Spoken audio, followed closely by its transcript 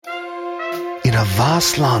in a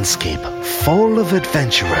vast landscape full of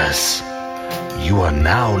adventurers. You are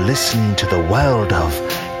now listening to the world of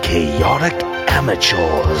Chaotic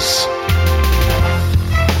Amateurs.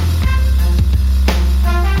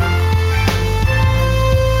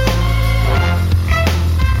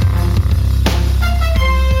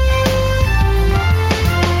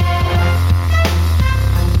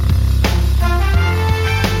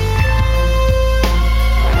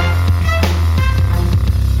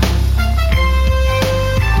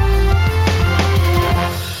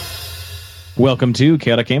 Welcome to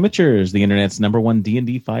Chaotic Amateurs, the internet's #1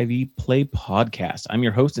 D&D 5e play podcast. I'm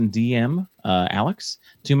your host and DM, Alex.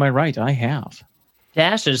 To my right, I have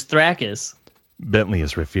Dash as Thrakis. Bentley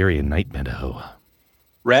is Rafiri Night Meadow.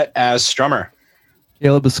 Rhett as Strummer.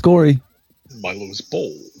 Caleb Ascori. Milo's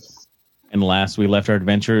Bowl. And last we left our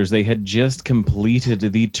adventurers, they had just completed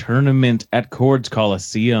the tournament at Cords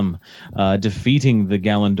Coliseum, defeating the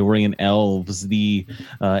Galandorian elves, the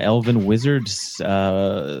elven wizards,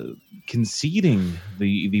 conceding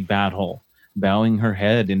the battle, bowing her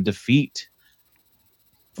head in defeat.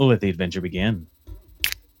 We'll let the adventure begin.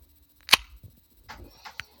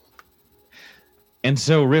 And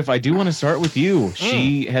so, Riff, I do want to start with you.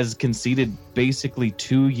 She has conceded basically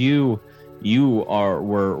to you. You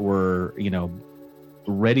were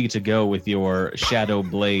ready to go with your Shadow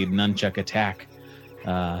Blade nunchuck attack.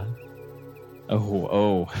 Yeah.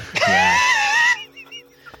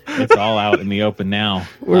 It's all out in the open now.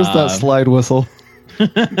 Where's that slide whistle?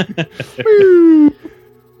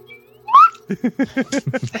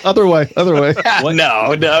 Other way. What?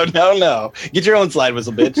 No. Get your own slide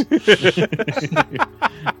whistle, bitch.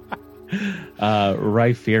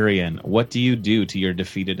 Rhyperian, what do you do to your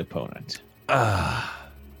defeated opponent?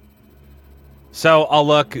 So I'll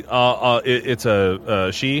look. It's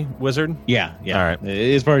a she wizard. Yeah. All right.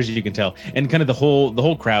 As far as you can tell, and kind of the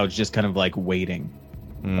whole crowd's just kind of like waiting,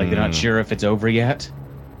 like they're not sure if it's over yet.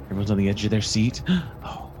 Everyone's on the edge of their seat.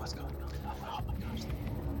 Oh, what's going on? Oh my gosh!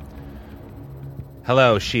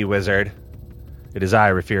 Hello, she wizard. It is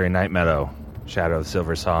I, Rafiri Night Meadow, Shadow of the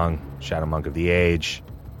Silver Song, Shadow Monk of the Age,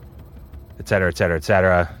 etc., etc.,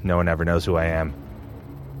 etc. No one ever knows who I am.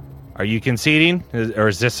 Are you conceding, or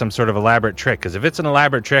is this some sort of elaborate trick? Because if it's an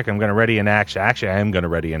elaborate trick, I'm going to ready in action. Actually, I am going to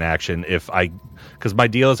ready in action because my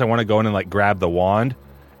deal is I want to go in and like grab the wand,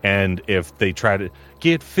 and if they try to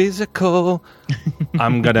get physical,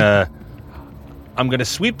 I'm gonna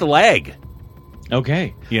sweep the leg.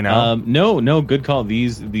 Okay, no, good call.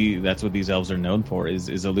 That's what these elves are known for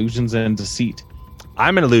is illusions and deceit.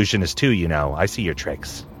 I'm an illusionist too, I see your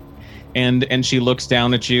tricks. And she looks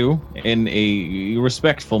down at you in a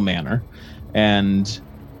respectful manner and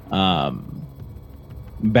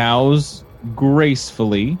bows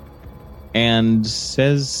gracefully and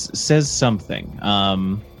says something.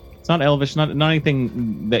 It's not Elvish, not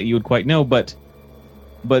anything that you would quite know, but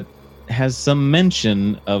has some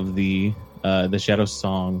mention of the Shadow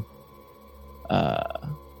Song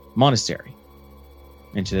monastery.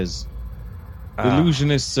 And she says,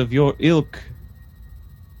 illusionists of your ilk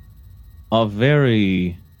are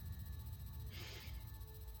very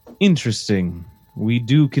interesting. We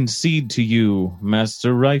do concede to you,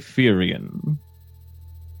 Master Rhyperian.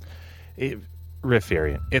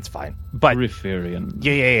 Rhyperian, it's fine. But Rhyperian.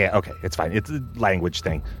 Yeah. Okay, it's fine. It's a language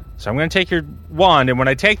thing. So I'm going to take your wand, and when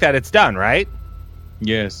I take that, it's done, right?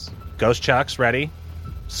 Yes. Ghost chucks ready.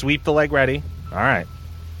 Sweep the leg ready. All right.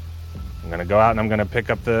 I'm going to go out and I'm going to pick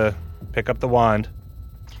up the wand.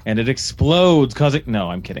 And it explodes, causing... No,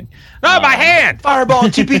 I'm kidding. Oh, my hand! Fireball,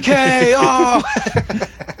 TPK! Oh!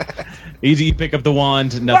 You pick up the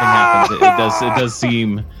wand, nothing happens. It does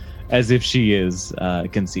seem as if she is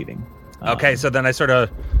conceding. Okay, so then I sort of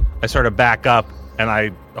back up, and I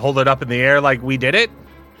hold it up in the air like we did it.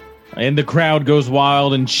 And the crowd goes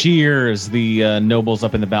wild and cheers. The nobles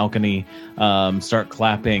up in the balcony start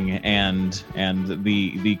clapping, and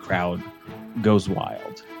the crowd goes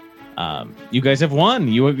wild. You guys have won.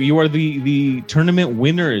 You are the tournament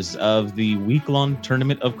winners of the week-long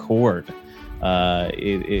tournament of Cord.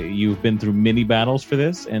 You've been through many battles for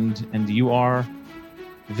this, and you are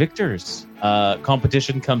victors.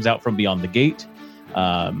 Competition comes out from beyond the gate.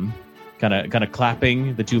 Kind of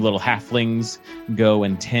clapping. The two little halflings go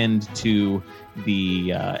and tend to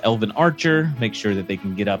the elven archer, make sure that they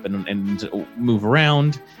can get up and move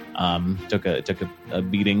around. Took a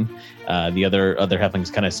beating. The other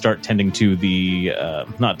halflings kind of start tending to the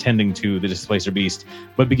not tending to the displacer beast,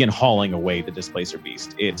 but begin hauling away the displacer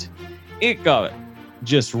beast. It got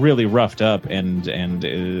just really roughed up, and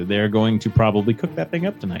they're going to probably cook that thing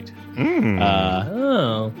up tonight.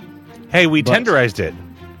 Hey, we tenderized it.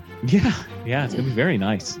 Yeah, it's gonna be very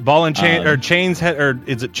nice. Ball and chain or chains head or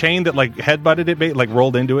is it chain that like headbutted it, like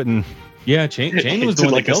rolled into it and Yeah, Chain was the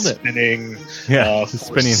Did one like that killed a it. spinning,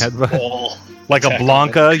 spinning headbutt. ball Like a attack on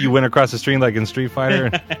Blanca, you went across the stream like in Street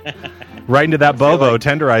Fighter, right into that Bobo,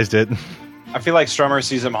 tenderized it. I feel like Strummer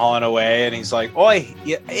sees him hauling away, and he's like, "Oi,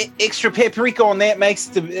 extra paprika on that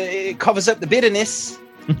it covers up the bitterness."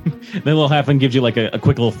 Then little halfling gives you like a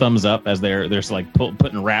quick little thumbs up as they're like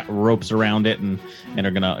putting ropes around it and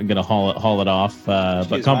are gonna haul it off.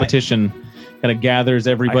 But competition kind of gathers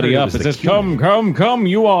everybody up. It says, "Come!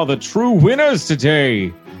 You are the true winners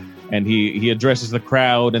today." And he addresses the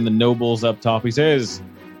crowd and the nobles up top. He says,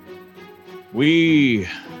 "We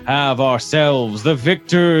have ourselves the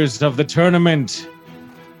victors of the tournament.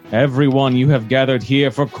 Everyone, you have gathered here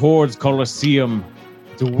for Cords Colosseum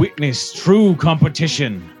to witness true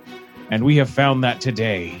competition. And we have found that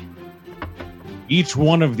today. Each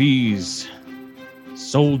one of these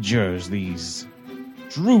soldiers, these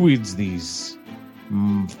druids, these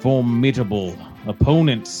formidable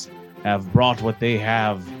opponents have brought what they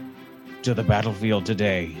have to the battlefield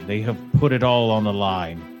today. They have put it all on the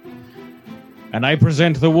line. And I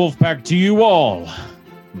present the wolf pack to you all.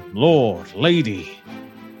 Lord, lady,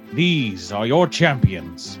 these are your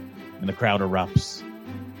champions." And the crowd erupts,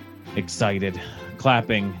 excited,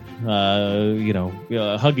 clapping,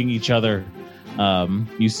 hugging each other.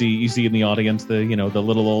 You see in the audience the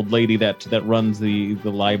little old lady that runs the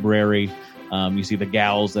library. You see the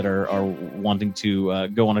gals that are wanting to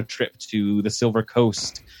go on a trip to the Silver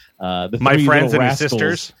Coast. My friends and his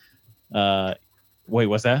sisters. Wait,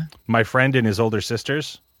 what's that? My friend and his older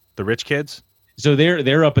sisters, the rich kids. So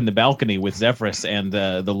they're up in the balcony with Zephyrus and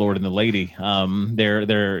the Lord and the Lady. They're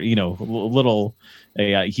little.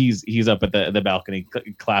 He's up at the balcony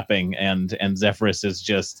clapping, and Zephyrus is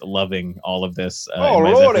just loving all of this.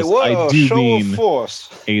 Lordy, what I a do show mean of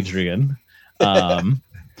force! Adrian.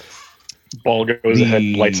 Ball goes ahead,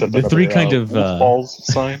 lights up the three kind of wolf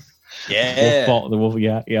balls sign. Yeah, the wolf.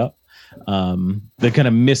 Yeah. The kind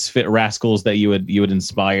of misfit rascals that you had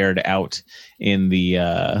inspired out in the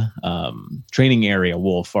training area,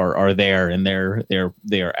 Wolf, are there, and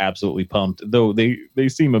they are absolutely pumped. Though they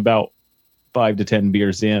seem about 5 to 10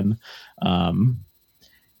 beers in,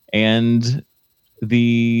 and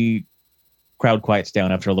the crowd quiets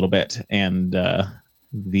down after a little bit, and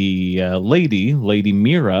the Lady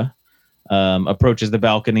Mira, approaches the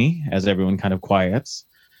balcony as everyone kind of quiets.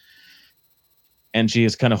 And she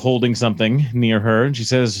is kind of holding something near her, and she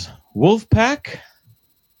says, "Wolfpack,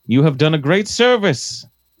 you have done a great service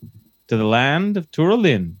to the land of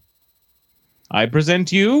Turalin. I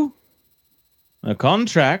present you a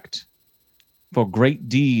contract for great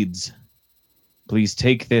deeds. Please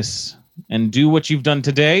take this and do what you've done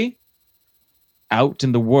today out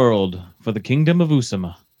in the world for the kingdom of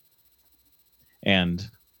Usama." And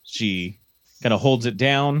she kind of holds it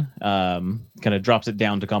down, kind of drops it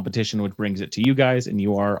down to competition, which brings it to you guys, and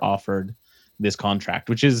you are offered this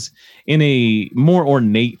contract, which is in a more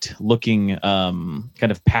ornate looking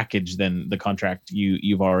kind of package than the contract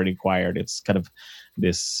you've already acquired. It's kind of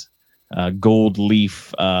this gold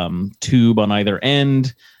leaf tube on either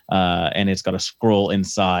end, and it's got a scroll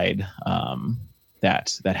inside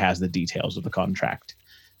that has the details of the contract.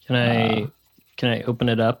 Can I open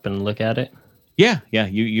it up and look at it? Yeah.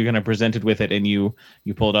 You're gonna present it with it, and you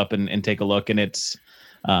pull it up and take a look, and it's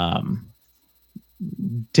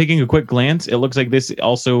taking a quick glance. It looks like this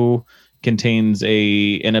also contains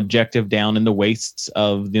an objective down in the wastes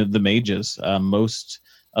of the mages. Most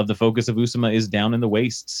of the focus of Usama is down in the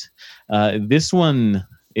wastes. This one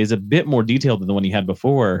is a bit more detailed than the one you had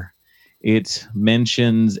before. It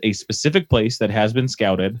mentions a specific place that has been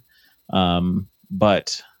scouted,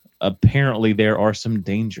 but apparently there are some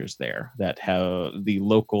dangers there that the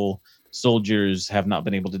local soldiers have not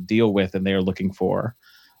been able to deal with, and they are looking for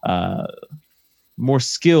more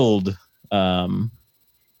skilled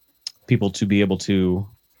people to be able to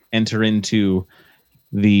enter into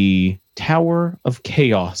the Tower of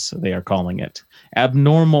Chaos, they are calling it.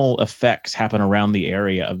 Abnormal effects happen around the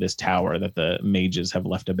area of this tower that the mages have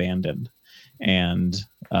left abandoned. And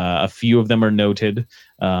a few of them are noted,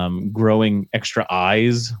 growing extra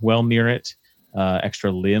eyes well near it,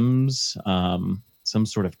 extra limbs, some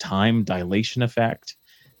sort of time dilation effect.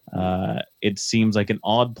 It seems like an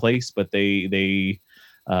odd place, but they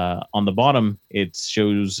on the bottom, it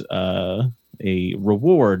shows a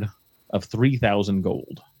reward of 3,000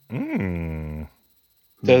 gold.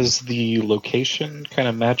 Does the location kind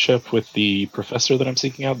of match up with the professor that I'm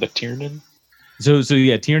seeking out, the Tiernan? So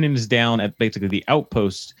yeah, Tiernan is down at basically the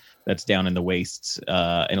outpost that's down in the wastes,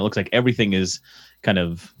 and it looks like everything is kind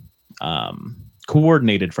of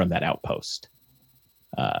coordinated from that outpost.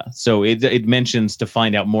 So it mentions to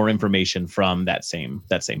find out more information from that same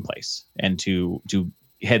place, and to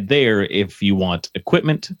head there if you want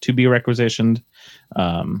equipment to be requisitioned,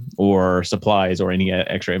 or supplies or any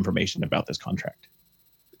extra information about this contract.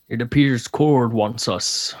 It appears Cord wants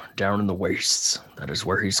us down in the wastes. That is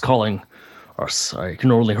where he's calling us. I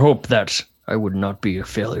can only hope that I would not be a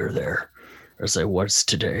failure there, as I was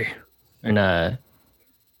today. And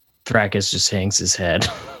Thrakus just hangs his head.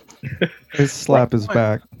 His slap his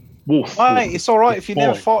back. Wolf. Why? It's all right if you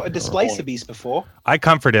never Point. fought a displacer beast before. I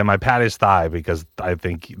comfort him. I pat his thigh because I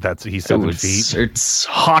think he's 7 feet. It's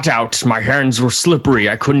hot out. My hands were slippery.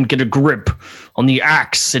 I couldn't get a grip on the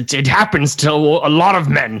axe. It happens to a lot of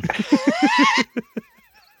men.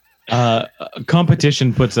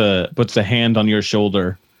 Competition puts a hand on your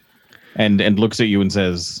shoulder and looks at you and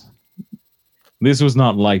says, "This was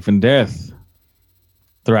not life and death,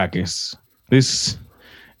 Thrakus. This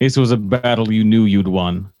was a battle you knew you'd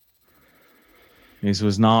won. This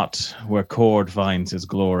was not where Cord finds his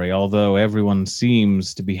glory, although everyone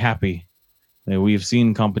seems to be happy that we've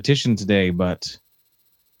seen competition today, but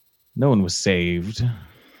no one was saved.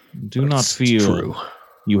 Do not That's feel true.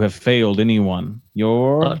 you have failed anyone.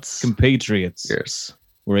 Your That's- compatriots Yes.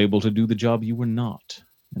 were able to do the job you were not.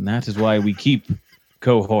 And that is why we keep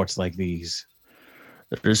cohorts like these."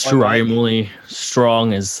 It is true. I am only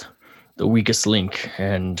strong as the weakest link,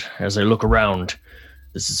 and as I look around,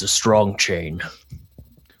 this is a strong chain.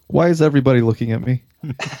 Why is everybody looking at me?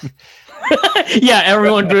 Yeah,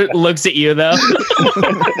 everyone looks at you, though.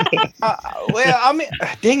 Well, I mean,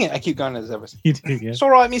 dang it, I keep going as everything. You did, yeah. It's all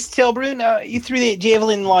right, Mr. Telbrun. You threw that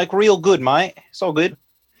javelin like real good, mate. It's all good.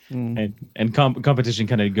 And competition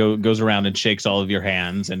kind of goes around and shakes all of your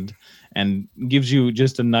hands and gives you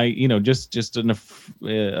just a night, just an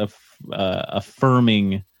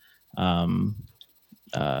affirming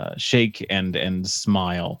shake and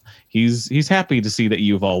smile. He's happy to see that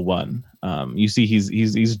you've all won. You see,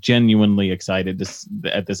 he's genuinely excited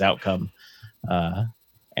at this outcome,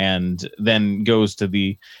 and then goes to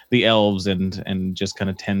the elves and just kind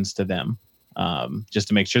of tends to them, just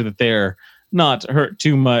to make sure that they're not hurt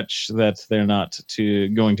too much, that they're not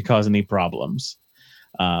going to cause any problems.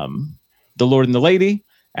 The Lord and the Lady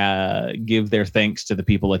give their thanks to the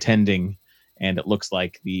people attending, and it looks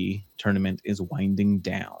like the tournament is winding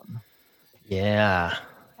down. Yeah.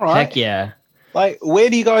 All right. Heck yeah. Like, where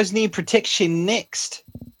do you guys need protection next?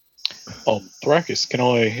 Thrakus, can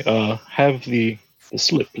I have the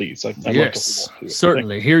slip, please? I'd like Yes, to walk through it.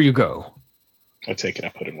 certainly. Here you go. I take it. I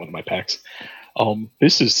put it in one of my packs.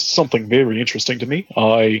 This is something very interesting to me.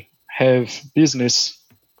 I have business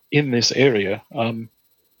in this area, and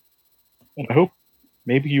I hope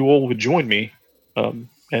maybe you all would join me,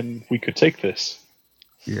 and we could take this.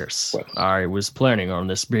 Yes, Well- I was planning on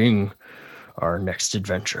this being our next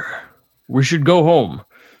adventure. We should go home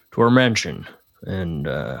to our mansion and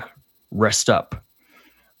rest up,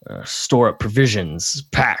 store up provisions,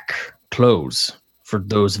 pack clothes for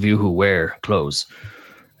those of you who wear clothes,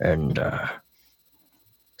 and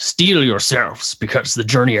steel yourselves because the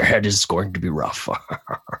journey ahead is going to be rough.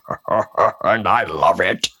 And I love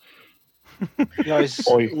it. You guys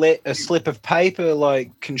Oi. let a slip of paper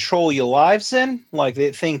like control your lives then? Like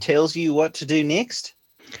that thing tells you what to do next?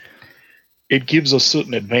 It gives us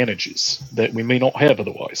certain advantages that we may not have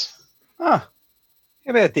otherwise. Huh. How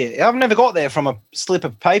about that? I've never got that from a slip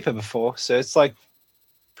of paper before, so it's like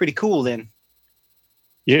pretty cool then.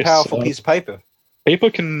 Yes, Powerful piece of paper. paper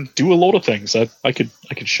can do a lot of things. I could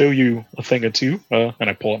show you a thing or two, and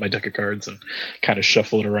I pull out my deck of cards and kind of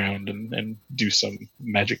shuffle it around and do some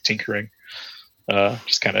magic tinkering.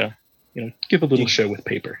 Just kind of give a little show with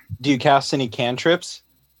paper. Do you cast any cantrips?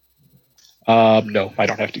 No, I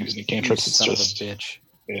don't have to use any cantrips. You It's son just of a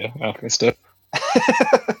bitch. alchemy stuff.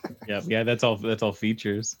 Yeah, that's all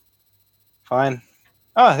features. Fine.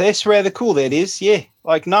 Oh, that's rather cool. That is, yeah.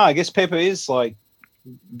 Like, no, I guess paper is like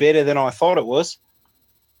better than I thought it was.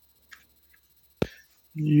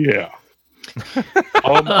 Yeah.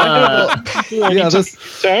 I Yeah, need to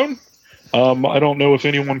this leave town. I don't know if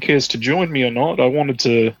anyone cares to join me or not. I wanted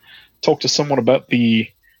to talk to someone about the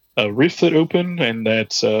rift that opened and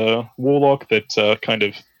that warlock that kind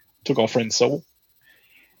of took our friend's soul.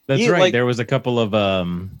 That's Yeah, right. like- There was a couple of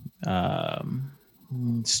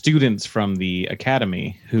students from the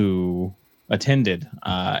academy who attended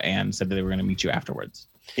and said that they were going to meet you afterwards.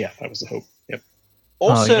 Yeah, that was the hope. Yep.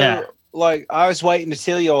 Also, yeah. like, I was waiting to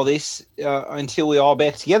tell you all this until we all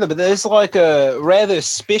back together, but there's like a rather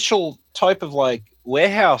special type of like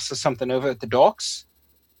warehouse or something over at the docks.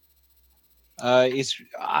 It's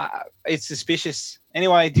suspicious.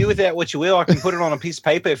 Anyway, deal with that what you will. I can put it on a piece of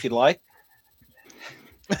paper if you'd like.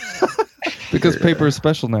 Because paper is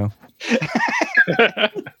special now.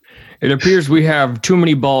 It appears we have too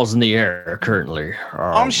many balls in the air currently.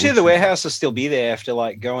 I'm sure the warehouse will still be there after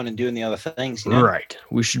like going and doing the other things. You know? Right.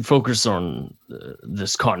 We should focus on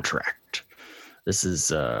this contract. This is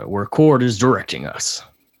where Cord is directing us.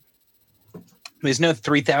 There's no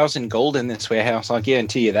 3,000 gold in this warehouse. I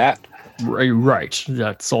guarantee you that. Right.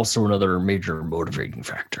 That's also another major motivating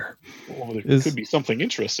factor. Well, there could be something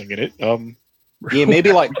interesting in it. Yeah,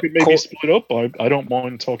 maybe like we could maybe split up. I don't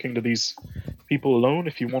mind talking to these people alone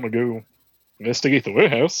if you want to go investigate the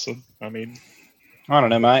warehouse. I mean, I don't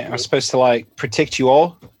know, mate. I'm supposed to like protect you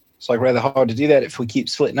all. It's like rather hard to do that if we keep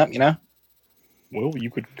splitting up, you know? well, you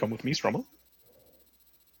could come with me, Strummer.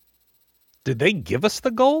 Did they give us the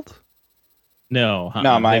gold? No,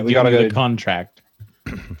 No, mate, we gotta the go- contract.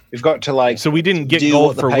 We've got to like So we didn't get do gold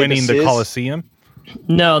what the for paper winning the says. Colosseum?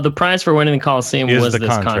 No, the prize for winning the Coliseum Is was the this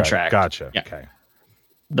contract. Gotcha. Yeah. Okay.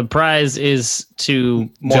 The prize is to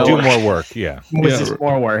Do more work. Yeah. Which Yeah. is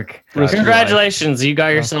more work. Risk your Congratulations, you got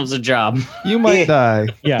yourselves a job. You might die.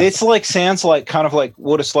 Yeah. This like sounds like kind of like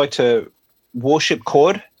what it's like to worship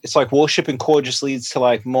Cord. It's like worshipping Cord just leads to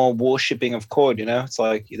like more worshipping of Cord, you know? It's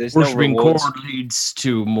like there's Worshipping no Cord rewards. leads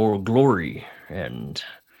to more glory and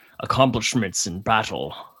accomplishments in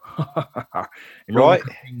battle. And Right.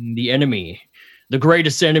 overcoming the enemy, the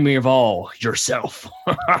greatest enemy of all, yourself.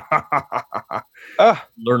 Ah,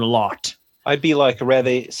 Learn a lot. I'd be like a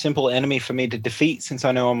rather simple enemy for me to defeat since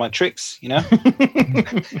I know all my tricks, you know?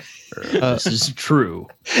 This is true.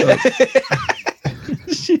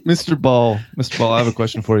 Mr. Ball, I have a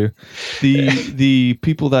question for you. The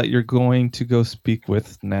people that you're going to go speak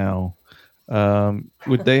with now,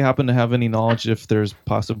 would they happen to have any knowledge if there's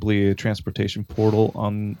possibly a transportation portal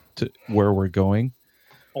on to where we're going?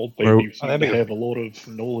 Old Or- baby Oh, that'd be they have a lot of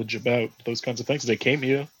knowledge about those kinds of things. They came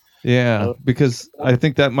here. Yeah, because I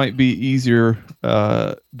think that might be easier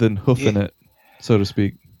than hoofing it, so to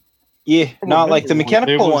speak. Yeah, not like the Remember,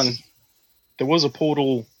 mechanical there one. was- There was a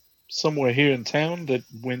portal somewhere here in town that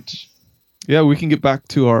went. Yeah, we can get back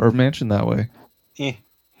to our mansion that way. Yeah.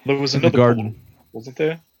 There was In the another garden. portal, wasn't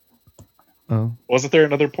there? Oh. Wasn't there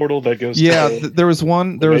another portal that goes? Yeah, to there was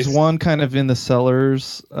one. There was base? one kind of in the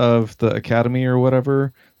cellars of the academy or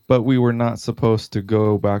whatever, but we were not supposed to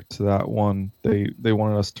go back to that one. They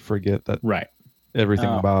wanted us to forget that Right. everything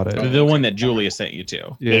Oh. about it. The one that Julia sent you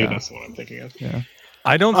to. Yeah, Yeah, that's what I'm thinking of. yeah.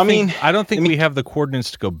 I don't I think mean- I don't think I mean- we have the coordinates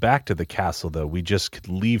to go back to the castle though. We just could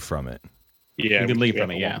leave from it. Yeah, You could we leave have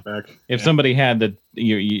from it, to yeah. walk back. If Yeah. somebody had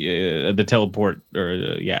the teleport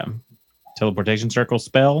or teleportation circle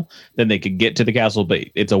spell, then they could get to the castle. But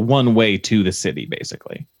it's a one way to the city,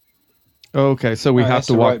 basically. Okay, so we Oh, have that's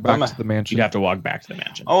to the walk right back bummer. to the mansion. You'd have to walk back to the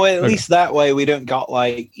mansion. Oh, at Okay. least that way we don't got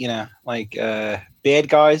like, you know, like bad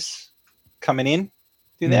guys coming in.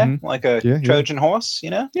 Do that? Mhm. Like a Yeah, yeah. Trojan horse, you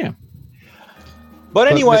know? Yeah. But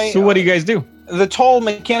anyway, So what do you guys do? the tall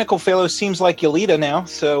mechanical fellow seems like your leader now,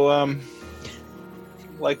 so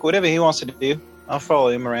like whatever he wants to do, I'll follow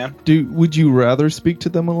him around. Would you rather speak to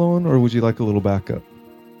them alone, or would you like a little backup?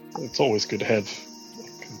 It's always good to have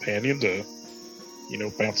a companion to,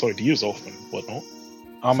 bounce ideas off and whatnot.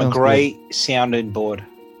 I'm a Sounds great sounding board.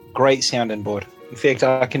 Great sounding board. In fact,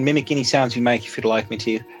 I can mimic any sounds you make if you'd like me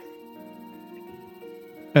to.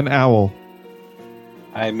 An owl.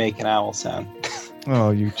 I make an owl sound.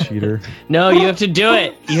 Oh, you cheater! No, you have to do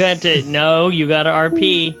it. You have to. No, you got to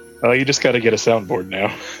RP. You just got to get a soundboard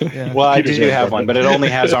now. Yeah. Well, I Peter's do got have one, but it only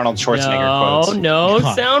has Arnold Schwarzenegger No, quotes. no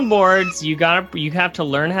God. soundboards. You have to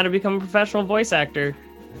learn how to become a professional voice actor.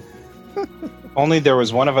 Only there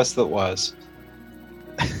was one of us that was.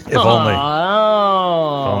 If only.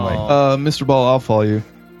 Oh. Mr. Ball, I'll follow you.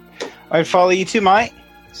 I'd follow you too, mate.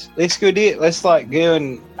 Let's go do it. Let's like go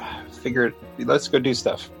and figure it. Let's go do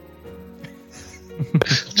stuff.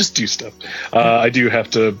 Just do stuff. I do have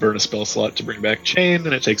to burn a spell slot to bring back Chain,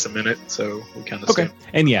 and it takes a minute, so we kind of Okay.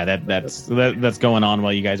 And yeah, that's going on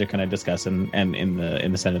while you guys are kind of discussing and in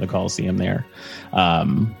the center of the Coliseum there.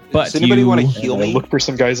 But Does anybody you- want to heal me? look for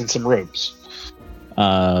some guys in some robes.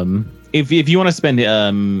 If you want to spend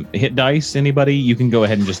hit dice, anybody, you can go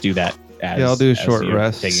ahead and just do that. Yeah, I'll do a as short you're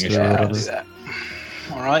rest taking a or short whatever. I'll do rest. that.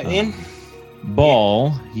 All right, then.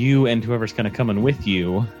 Ball, you and whoever's kind of coming with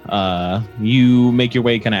you, you make your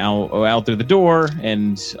way kind of out through the door,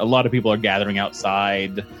 and a lot of people are gathering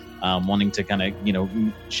outside, wanting to kind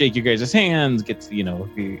of shake your guys' hands,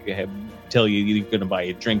 tell you you're going to buy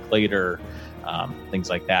a drink later, things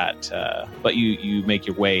like that. But you make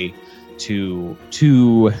your way to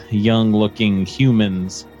two young-looking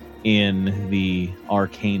humans in the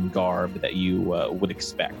arcane garb that you would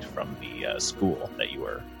expect from the school that you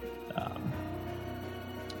were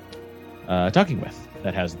talking with.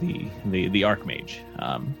 That has the Archmage,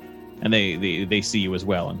 and they see you as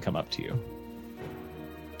well and come up to you.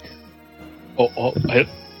 Hello.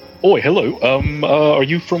 Are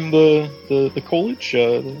you from the college?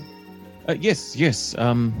 Yes.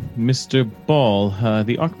 Mr. Ball,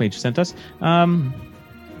 the Archmage sent us.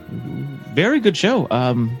 Very good show.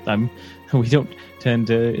 We don't tend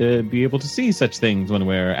to be able to see such things when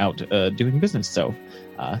we're out doing business. So,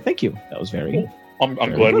 thank you. That was very. I'm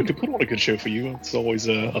glad we could put on a good show for you. It's always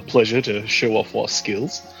a pleasure to show off our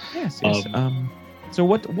skills. Yes. So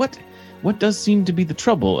what does seem to be the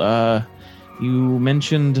trouble? You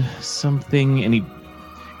mentioned something, and he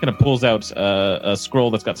kind of pulls out a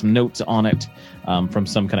scroll that's got some notes on it from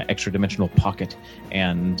some kind of extra dimensional pocket,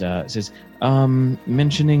 and says,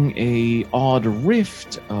 mentioning a odd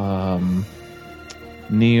rift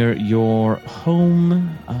near your home.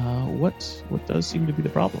 What does seem to be the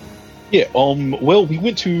problem? Yeah. Well, we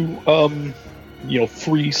went to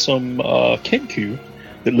free some Kenku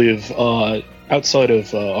that live outside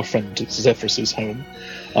of our friend Zephyrus's home.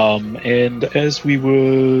 And as we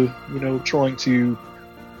were, trying to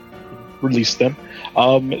release them,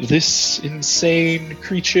 this insane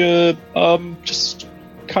creature just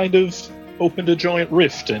kind of opened a giant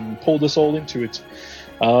rift and pulled us all into it.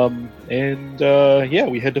 We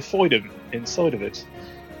had to fight him inside of it.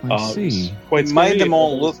 I see. Quite It made scary. them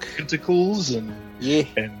all It look- tentacles and Yeah.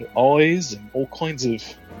 and eyes and all kinds of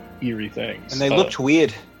eerie things. And they looked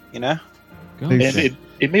weird, and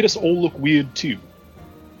it made us all look weird too.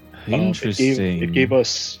 Interesting. It gave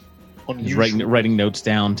us He's unusual. writing notes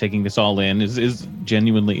down, taking this all in. Is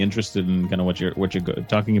genuinely interested in kind of what you're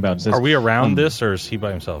talking about. It says, Are we around this, or is he by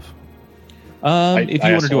himself? if you I want to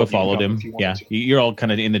asked do all a of you to followed come him, if you wanted yeah, to. you're all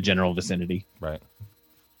kind of in the general vicinity. Right.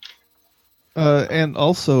 And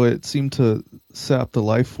also, it seemed to sap the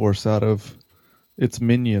life force out of its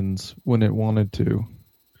minions when it wanted to.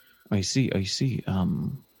 I see.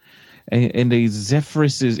 And a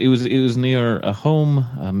Zephyrus it was near a home,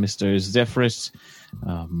 Mr. Zephyrus.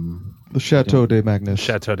 The Chateau de Magnus.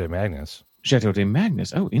 Chateau de Magnus. Chateau de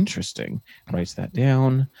Magnus. Oh, interesting. Writes that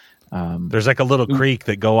down. There's like a little creek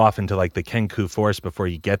that go off into like the Kenku forest before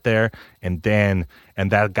you get there, and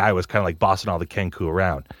that guy was kind of like bossing all the Kenku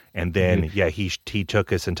around, and then he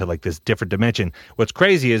took us into like this different dimension. What's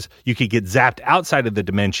crazy is you could get zapped outside of the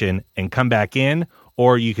dimension and come back in,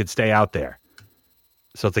 or you could stay out there.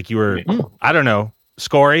 So it's like you were, I don't know,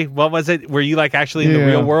 Scory. What was it? Were you like actually in the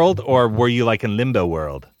real world, or were you like in limbo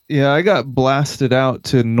world? Yeah, I got blasted out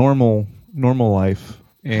to normal life.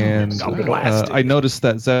 And I noticed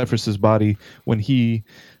that Zephyrus's body, when he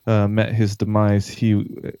met his demise,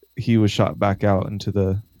 he was shot back out into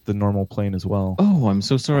the normal plane as well. Oh, I'm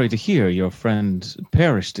so sorry to hear your friend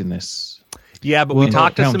perished in this. Yeah, but we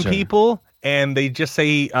talked to some encounter. people, and they just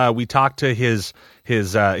say we talked to his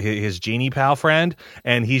genie pal friend,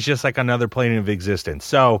 and he's just like another plane of existence.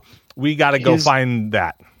 So we got to go find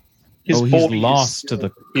that. His He's body is lost to still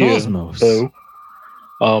the here, cosmos. though.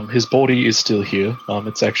 His body is still here.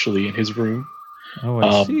 It's actually in his room. Oh,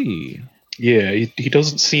 I see. Yeah, he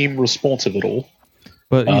doesn't seem responsive at all.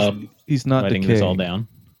 But he's not Writing decaying. this all down.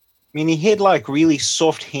 I mean, he had like really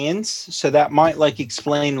soft hands, so that might like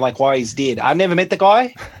explain like why he's dead. I never met the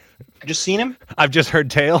guy. I just seen him. I've just heard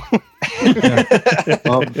tale.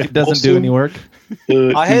 It doesn't Also- do any work.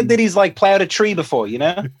 I heard that he's like plowed a tree before, you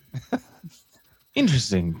know?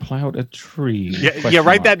 Interesting. Plowed a tree. yeah,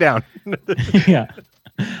 write that down. Yeah.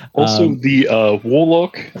 Also, the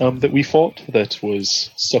warlock that we fought that was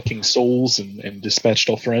sucking souls and dispatched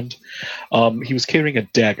our friend, he was carrying a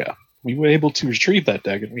dagger. We were able to retrieve that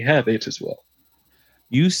dagger, and we have it as well.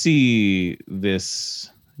 You see this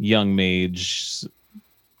young mage's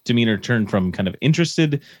demeanor turn from kind of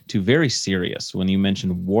interested to very serious when you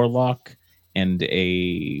mention warlock and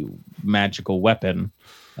a magical weapon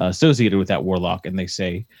associated with that warlock, and they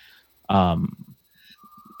say, a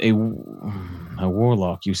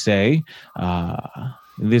warlock, you say,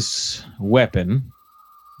 this weapon,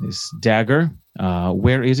 this dagger,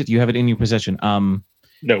 where is it? You have it in your possession.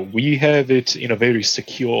 No, we have it in a very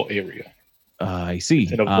secure area. I see.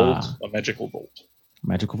 In a vault, a magical vault.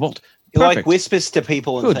 Magical vault. He like Perfect. whispers to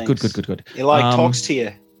people and things. Good. He like talks to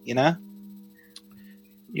you, you know?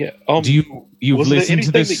 Yeah. Do you've was there listened to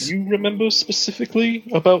anything this? that you remember specifically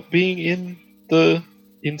about being in the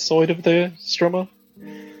inside of there, Strummer?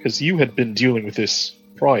 Because you had been dealing with this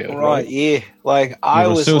prior, Right, yeah. Like I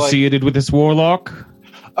You're was like, associated with this warlock?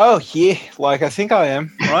 oh yeah, like I think I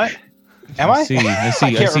am, right? Am I? I see.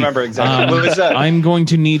 I can't remember exactly. What was that? I'm going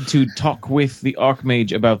to need to talk with the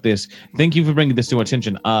Archmage about this. Thank you for bringing this to our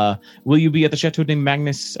attention. Will you be at the Chateau de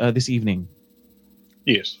Magnus this evening?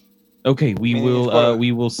 Yes. Okay, we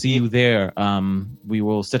will see you there. We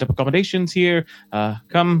will set up accommodations here.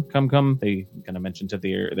 Come. They kind of mentioned to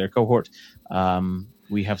their cohort.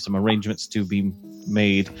 We have some arrangements to be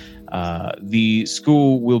made. The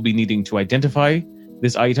school will be needing to identify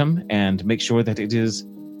this item and make sure that it is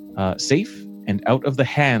safe and out of the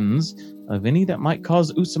hands of any that might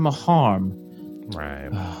cause Usama harm. Right.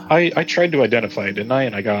 I tried to identify it, didn't I?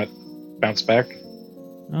 And I got bounced back.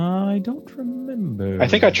 I don't remember. I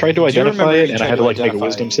think I tried to identify it, and I had to make a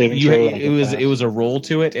wisdom saving throw. It was a roll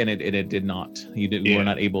to it, and it did not. You were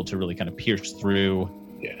not able to really kind of pierce through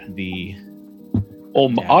the.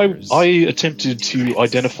 I attempted to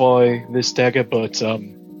identify this dagger, but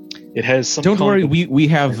it has some. Don't worry, we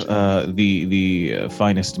have the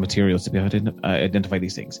finest materials to be able to identify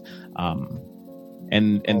these things,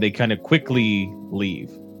 and they kind of quickly leave.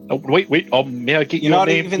 Oh, wait. May I get You're your not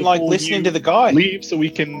name even like listening to the guy. Leave so we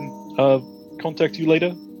can contact you later.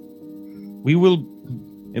 We will,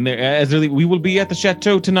 we will be at the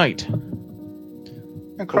chateau tonight.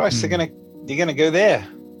 Oh Christ, they're gonna go there.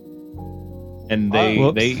 And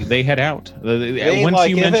they head out. Once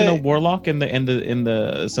you mention a warlock and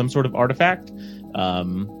the some sort of artifact,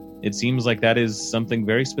 it seems like that is something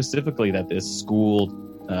very specifically that this school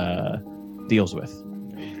deals with.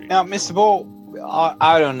 Now, Mr. Ball,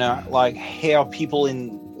 I don't know, like how people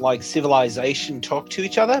in like civilization talk to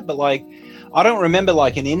each other, but like I don't remember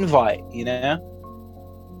like an invite, you know.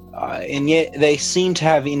 And yet they seem to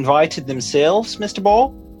have invited themselves, Mr.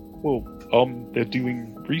 Ball. Well, they're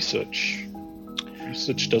doing research.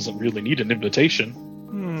 Research doesn't really need an invitation.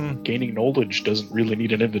 Gaining knowledge doesn't really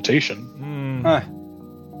need an invitation.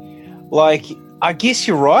 Like, I guess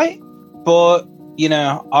you're right, but you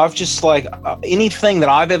know, I've just like anything that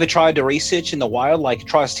I've ever tried to research in the wild, like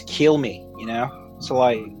tries to kill me, you know. So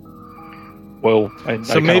like, well,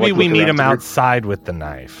 so maybe we meet them outside with the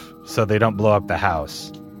knife, so they don't blow up the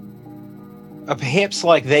house. Perhaps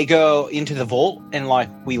like they go into the vault and like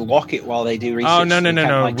we lock it while they do research. Oh no!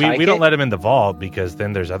 Like, we don't let them in the vault because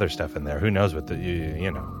then there's other stuff in there. Who knows what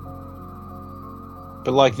you know?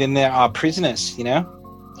 But like then there are prisoners, you know.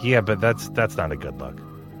 Yeah, but that's not a good look.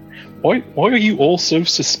 Why are you all so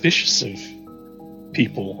suspicious of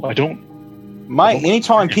people?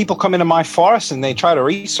 Anytime people come into my forest and they try to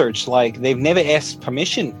research, like they've never asked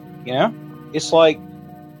permission, you know. It's like,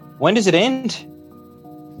 when does it end?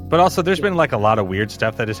 But also, there's been like a lot of weird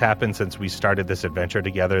stuff that has happened since we started this adventure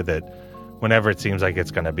together that whenever it seems like it's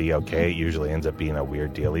going to be okay, it usually ends up being a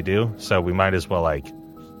weird dealy-do. So we might as well, like,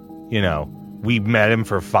 you know, we met him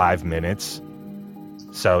for 5 minutes.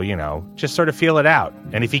 So, you know, just sort of feel it out.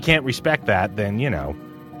 And if he can't respect that, then, you know.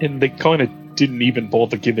 And they kind of didn't even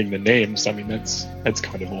bother giving the names. I mean, that's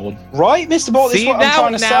kind of odd. Right, Mr. Ball? That's what I'm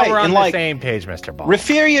trying to say. Now we're on the same page, Mr. Ball.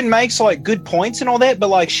 Rafirian makes, like, good points and all that, but,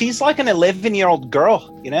 like, she's like an 11-year-old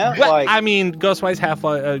girl, you know? Well, like, I mean, Ghostwise I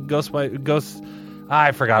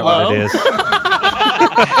forgot what it is.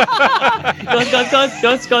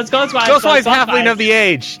 Ghostwise halfling of the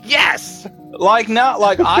age. Yes! Like, no,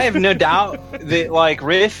 like, I have no doubt that, like,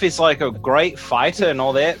 Riff is, like, a great fighter and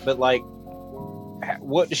all that, but, like,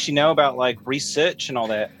 what does she know about, like, research and all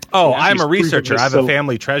that? Oh, you know? I'm a researcher. I have a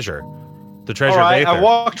family treasure. The treasure all right, of Aether. I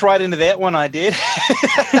walked right into that one, I did.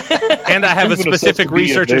 And I have a specific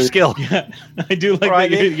researcher skill. Yeah, I do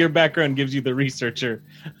like that your background gives you the researcher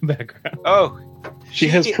background. Oh. She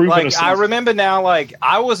has proven like herself. I remember now, like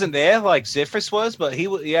I wasn't there, like Zephyrus was, but he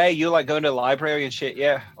was. Yeah, you like going to the library and shit.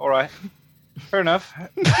 Yeah, all right, fair enough.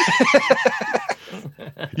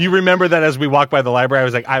 You remember that as we walked by the library, I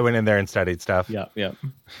was like, I went in there and studied stuff. Yeah.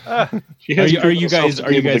 Are you guys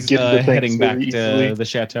heading back to the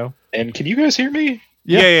chateau? And can you guys hear me?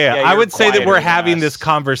 Yeah. I would say that we're having this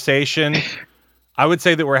conversation. I would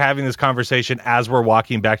say that we're having this conversation as we're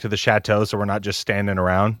walking back to the chateau, so we're not just standing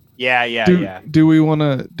around. Yeah. Do we want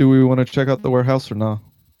to check out the warehouse or no?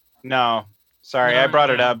 No, sorry, I brought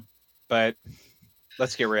it up, but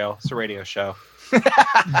let's get real. It's a radio show.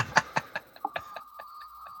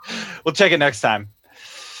 We'll check it next time.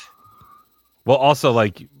 Well, also,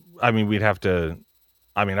 like, I mean, we'd have to.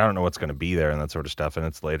 I mean, I don't know what's going to be there and that sort of stuff, and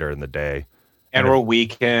it's later in the day. And we're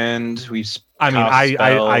weekend.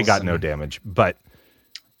 I got no damage, but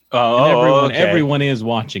everyone is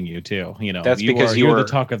watching you too. You know, that's because you're the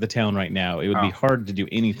talk of the town right now. It would be hard to do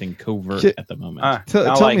anything covert at the moment.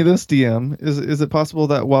 Tell me this, DM. Is it possible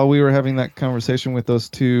that while we were having that conversation with those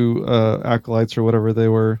two acolytes or whatever they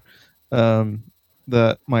were,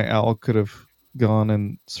 that my owl could have gone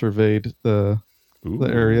and surveyed the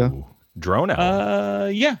area? Ooh, drone owl.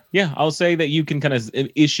 Yeah. I'll say that you can kind of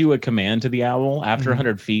issue a command to the owl after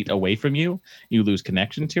 100 feet away from you. You lose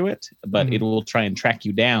connection to it, but it will try and track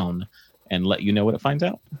you down and let you know what it finds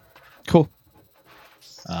out. Cool.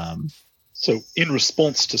 So, in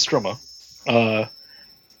response to Strummer,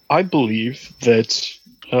 I believe that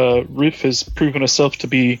Riff has proven herself to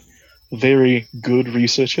be a very good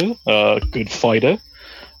researcher, good fighter,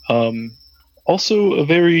 also a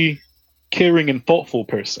very caring and thoughtful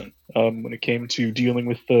person when it came to dealing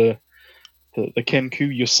with the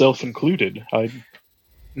Kenku, yourself included.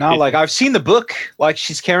 No, like I've seen the book. Like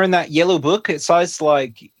she's carrying that yellow book. It says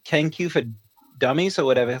like Kenku for dummies or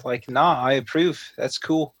whatever. Like, nah, I approve. That's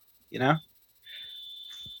cool. You know.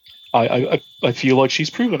 I feel like she's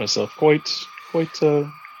proven herself quite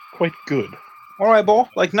good. All right, boy.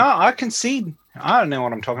 Like, nah, I concede. I don't know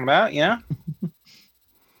what I'm talking about. You know.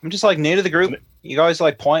 I'm just like new to the group. You guys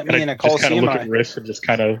like point me in a just kind of coliseum. look at Riff and just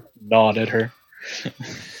kind of nod at her.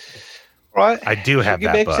 Right. I do have Should we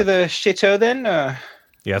that get back book. to the chateau then. Yeah,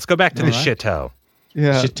 let's go back to the chateau.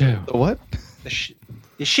 Yeah. Chateau. The what?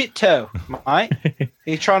 The shit toe, mate.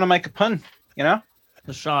 He's trying to make a pun. You know.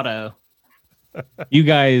 The shadow. You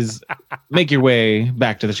guys make your way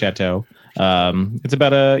back to the chateau. It's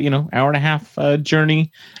about a hour and a half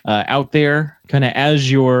journey out there. Kind of as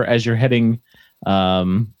you're heading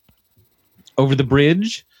over the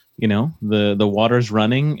bridge. The water's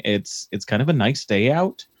running. It's kind of a nice day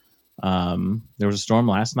out. There was a storm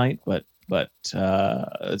last night, but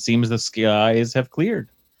it seems the skies have cleared,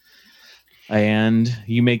 and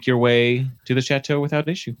you make your way to the chateau without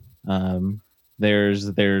issue.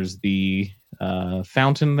 There's the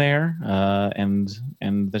fountain there, and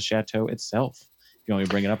the chateau itself. If you want me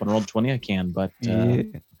to bring it up on Roll20, I can. But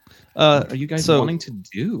what are you guys wanting to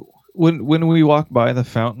do? When we walked by the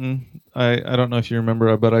fountain, I don't know if you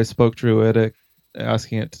remember, but I spoke Druidic,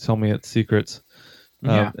 asking it to tell me its secrets.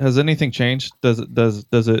 Yeah. Has anything changed? Has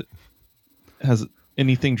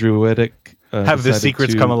anything Druidic Have the decided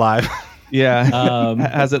secrets to- come alive? Yeah.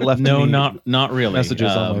 Has it left No, any not really. messages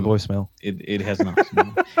on my voicemail? It has not.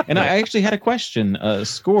 No. And I actually had a question,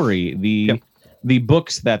 Scory. The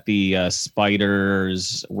books that the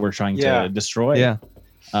spiders were trying to destroy. Yeah.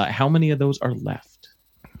 How many of those are left?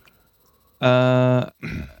 A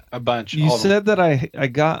bunch. You all of them. said that I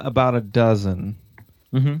got about a dozen.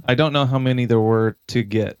 Mm-hmm. I don't know how many there were to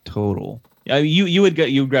get total.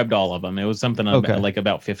 You grabbed all of them. It was something Okay. like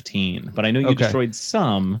about 15, but I know you Okay. destroyed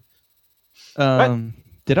some.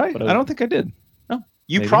 Did I? But I don't think I did.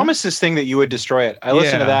 You Maybe. promised this thing that you would destroy it. I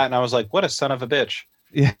listened to Yeah. that and I was like, "What a son of a bitch!"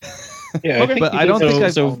 Yeah. Yeah, Okay. But you I don't did think that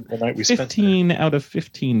I've- so on the night we spent there. 15 out of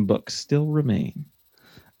 15 books still remain.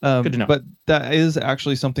 Good to know. But that is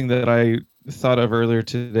actually something that I thought of earlier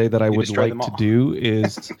today that I You would destroyed like them to all. do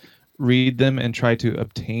is read them and try to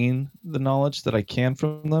obtain the knowledge that I can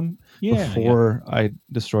from them before I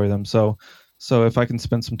destroy them. So if I can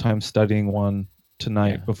spend some time studying one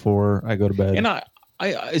tonight before I go to bed. And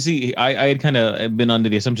I see. I had kind of been under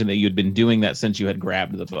the assumption that you had been doing that since you had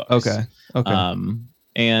grabbed the books. Okay.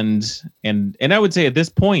 And I would say at this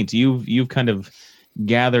point you've kind of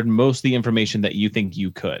gathered most of the information that you think you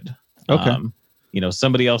could. Okay.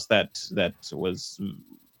 Somebody else that was,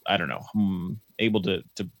 I don't know, able to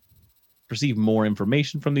perceive more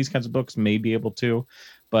information from these kinds of books may be able to,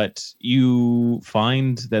 but you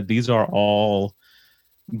find that these are all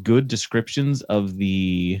good descriptions of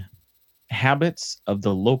the habits of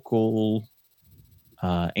the local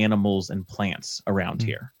animals and plants around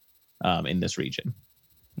here in this region.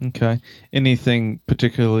 Okay. Anything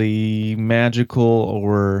particularly magical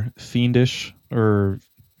or fiendish or,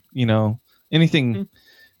 anything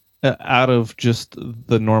out of just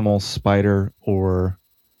the normal spider or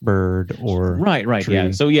bird or Right. tree?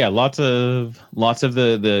 Yeah. So yeah, lots of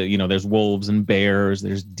the there's wolves and bears,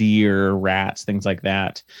 there's deer, rats, things like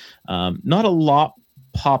that. Not a lot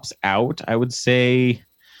pops out. I would say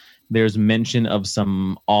there's mention of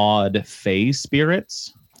some odd fey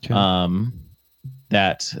spirits. Okay.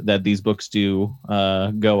 That these books do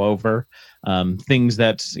go over. Things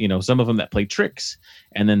that some of them that play tricks,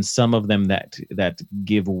 and then some of them that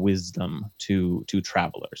give wisdom to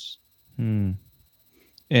travelers. And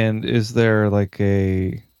is there like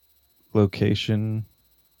a location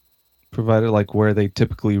provided, like where they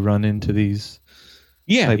typically run into these?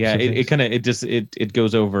 Yeah. types of It things? kind of it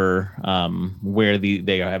goes over where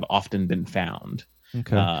they have often been found.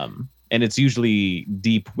 Okay. And it's usually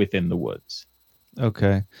deep within the woods.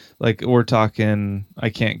 Okay. Like we're talking, I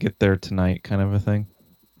can't get there tonight kind of a thing.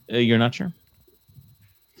 You're not sure?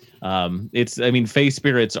 Fey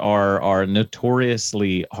spirits are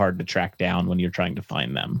notoriously hard to track down when you're trying to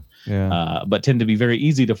find them. Yeah. But tend to be very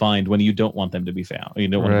easy to find when you don't want them to be found. You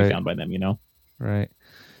don't want to be found by them, Right.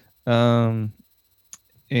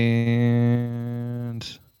 And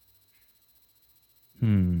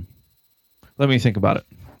let me think about it.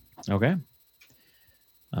 Okay.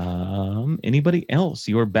 Anybody else?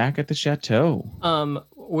 You are back at the chateau.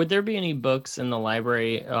 Would there be any books in the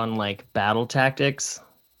library on like battle tactics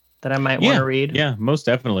that I might want to read? Yeah, most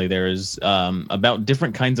definitely. There is about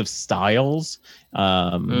different kinds of styles.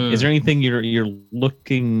 Is there anything you're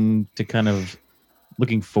looking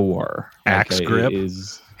for? Axe grip?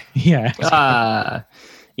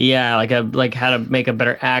 Yeah, like how to make a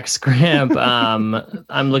better axe grip.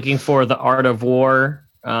 I'm looking for the Art of War.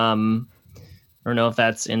 I don't know if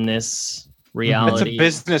that's in this reality. That's a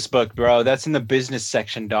business book, bro. That's in the business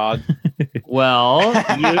section, dog. Well,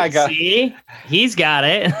 see, he's got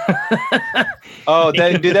it. Oh,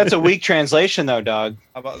 dude, that's a weak translation, though, dog.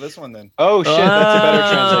 How about this one then? Oh shit,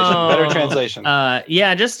 that's a better translation.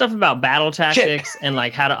 Yeah, just stuff about battle tactics and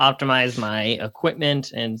like how to optimize my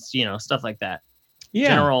equipment and stuff like that. Yeah.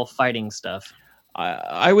 General fighting stuff.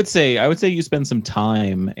 I would say you spend some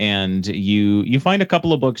time and you find a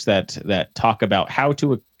couple of books that talk about how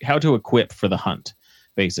to equip for the hunt,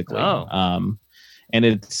 basically. And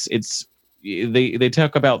they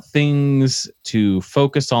talk about things to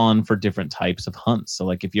focus on for different types of hunts. So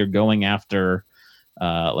like if you're going after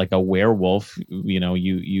like a werewolf,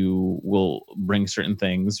 you will bring certain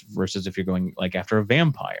things versus if you're going like after a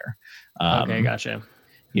vampire. Okay, gotcha.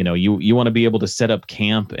 You want to be able to set up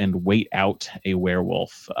camp and wait out a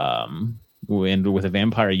werewolf. And with a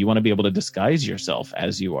vampire, you want to be able to disguise yourself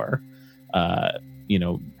as you are,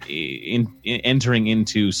 entering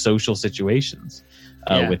into social situations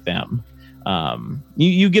with them.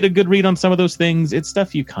 You get a good read on some of those things. It's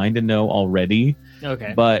stuff you kind of know already.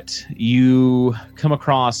 Okay. But you come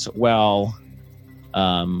across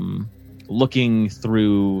looking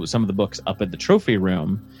through some of the books up at the trophy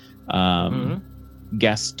room.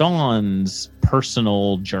 Gaston's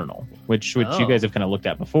personal journal, which you guys have kind of looked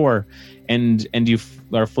at before, and you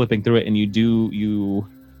are flipping through it, and you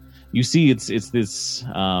see it's this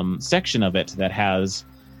section of it that has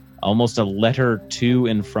almost a letter to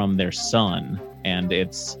and from their son, and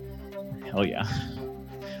it's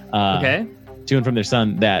okay, to and from their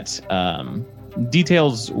son that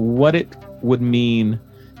details what it would mean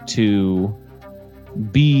to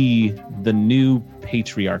be the new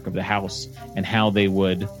patriarch of the house and how they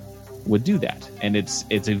would do that. And it's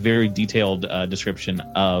a very detailed description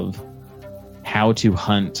of how to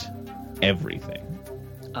hunt everything.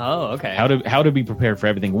 Oh, okay. How to be prepared for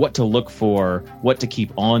everything, what to look for, what to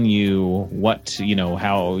keep on you,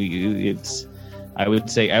 I would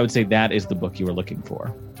say that is the book you were looking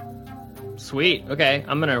for. Sweet. Okay,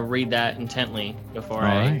 I'm gonna read that intently before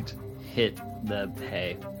I hit the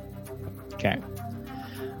pay. Okay.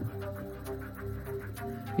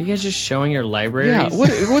 You guys just showing your libraries? Yeah.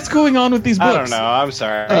 What's going on with these books? I don't know. I'm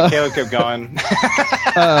sorry. Caleb kept going.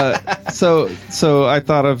 So I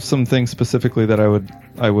thought of some things specifically that I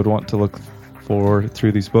would want to look for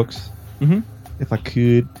through these books, if I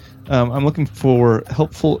could. I'm looking for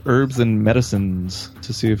helpful herbs and medicines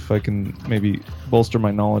to see if I can maybe bolster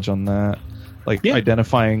my knowledge on that, like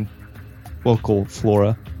identifying local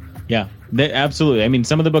flora. Yeah, absolutely. I mean,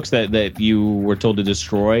 some of the books that you were told to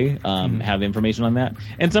destroy have information on that,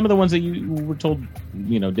 and some of the ones that you were told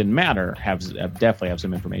didn't matter definitely have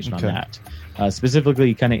some information on that.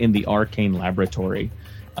 Specifically, kind of in the arcane laboratory,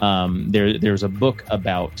 there's a book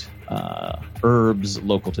about herbs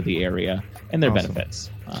local to the area and their benefits.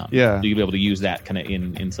 So you'll be able to use that kind of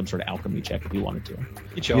in some sort of alchemy check if you wanted to.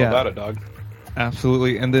 You chill about it, dog.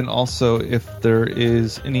 Absolutely. And then also if there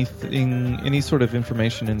is any sort of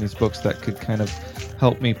information in these books that could kind of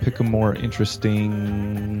help me pick a more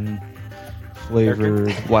interesting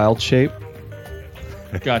flavored wild shape.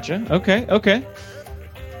 Gotcha. Okay.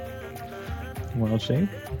 Wild shape.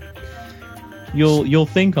 You'll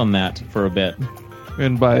think on that for a bit.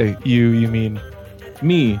 And by you mean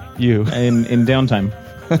me, you in downtime.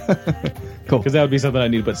 Cool. Because that would be something I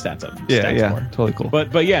need to put stats up. Yeah, for. Totally cool.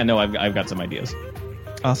 But yeah, no, I've got some ideas.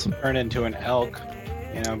 Awesome. Turn into an elk,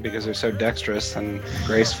 because they're so dexterous and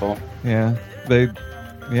graceful. Yeah, they're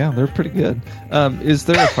pretty good. Is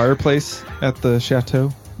there a fireplace at the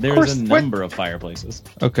chateau? There's a number of fireplaces.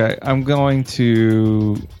 Okay, I'm going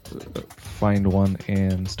to find one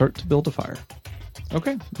and start to build a fire.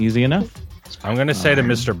 Okay, easy enough. I'm going to say to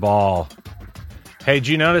Mr. Ball, Hey, did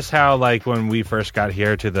you notice how, like, when we first got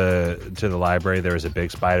here to the library, there was a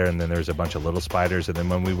big spider, and then there was a bunch of little spiders, and then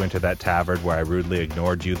when we went to that tavern where I rudely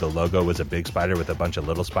ignored you, the logo was a big spider with a bunch of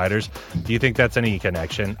little spiders? Do you think that's any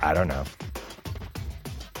connection? I don't know.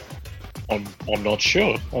 I'm not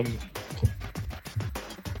sure.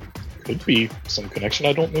 Could be some connection.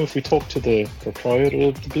 I don't know if we talked to the proprietor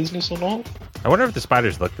of the business or not. I wonder if the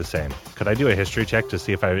spiders look the same. Could I do a history check to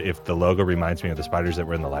see if the logo reminds me of the spiders that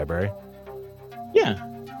were in the library?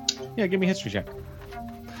 Yeah, give me a history check.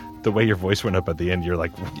 The way your voice went up at the end, you're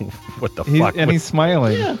like, what the fuck? And he's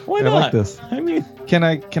smiling. Yeah, why I not? like this. I mean, Can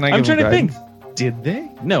I I'm give trying him to guidance? think. Did they?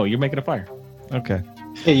 No, you're making a fire. Okay.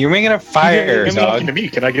 Yeah, you're making a fire, He's talking to me.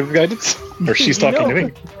 Can I give him guidance? Or she's talking to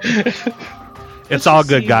me? It's all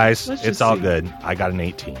good, see. guys. Let's It's just all see. good. I got an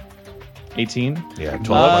 18. 18. Yeah,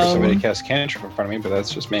 12. Somebody cast cantrip in front of me, but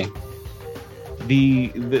that's just me.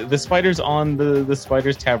 The spiders on the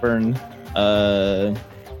spiders tavern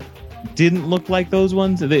didn't look like those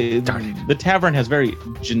ones. The tavern has very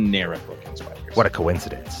generic looking spiders. What a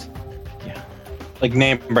coincidence. Like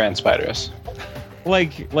name brand spiders.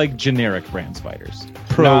 Like generic brand spiders.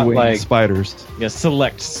 Pro Not wing like- spiders. Yeah,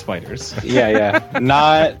 select spiders. Yeah.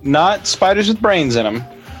 Not spiders with brains in them.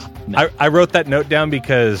 I wrote that note down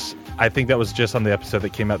because I think that was just on the episode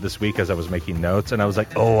that came out this week as I was making notes, and I was like,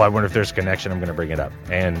 oh, I wonder if there's a connection. I'm going to bring it up.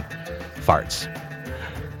 And farts.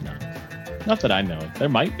 Not that I know. There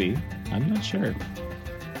might be. I'm not sure.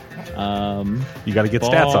 You got to get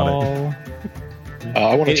stats on it.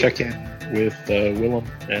 I want to check in with Willem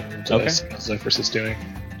and Okay. see how Zephyrus is doing.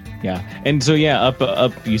 Yeah, and so up.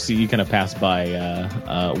 You kind of pass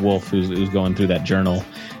by Wolf, who's going through that journal,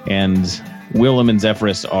 and Willem and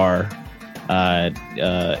Zephyrus are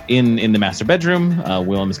in the master bedroom.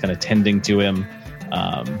 Willem is kind of tending to him,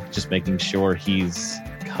 just making sure he's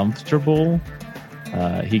comfortable.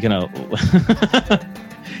 He kind of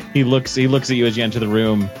he looks at you as you enter the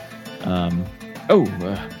room.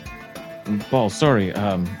 Ball, sorry.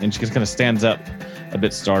 And she just kind of stands up, a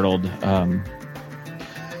bit startled.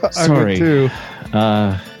 Sorry. too.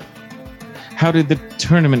 How did the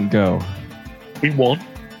tournament go? We won.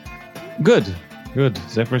 Good.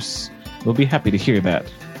 Zephyrus will be happy to hear that.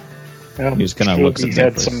 I'm He just kinda sure looks he at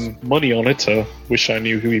had Zephyrus. some money on it. Wish I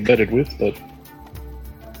knew who he betted with, but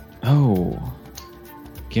Oh,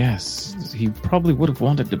 yes. He probably would have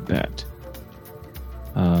wanted to bet.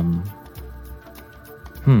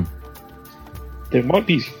 there might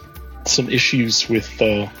be some issues with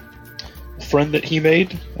a friend that he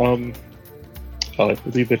made. I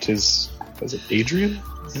believe it is it Adrian?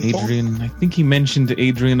 Adrian, I think he mentioned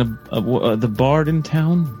Adrian, the bard in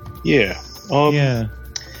town. Yeah. Yeah.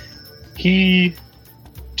 He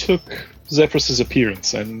took Zephyrus's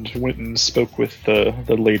appearance and went and spoke with the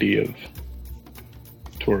lady of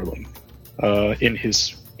Torlin in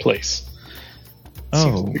his place. Seems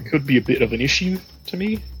Oh, like it could be a bit of an issue to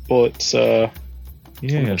me, but I'm not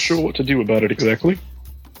yes. sure what to do about it exactly.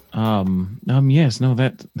 Yes, no,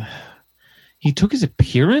 that he took his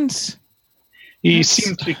appearance. He That's-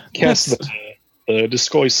 seemed to cast that's- the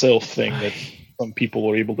disguise self thing that some people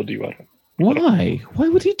are able to do. Why? Why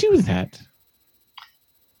would he do that?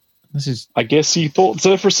 This is I guess he thought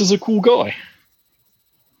Zephyrus is a cool guy.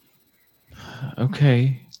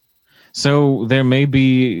 okay. So there may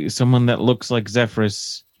be someone that looks like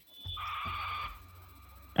Zephyrus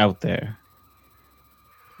out there.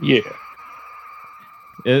 Yeah.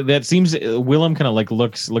 That seems Willem kind of like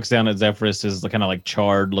looks down at Zephyrus's kind of like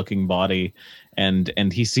charred looking body, and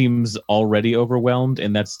he seems already overwhelmed,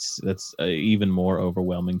 and that's even more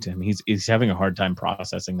overwhelming to him. He's having a hard time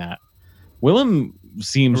processing that. Willem Are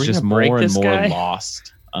seems we just gonna break more and this more guy?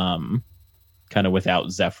 lost, kind of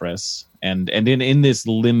without Zephyrus, and in this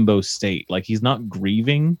limbo state. Like he's not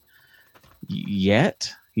grieving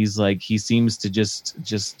yet. He's like he seems to just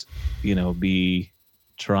be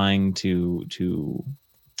trying to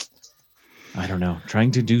I don't know,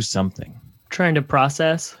 trying to do something. Trying to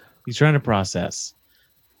process. He's trying to process.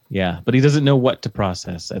 Yeah, but he doesn't know what to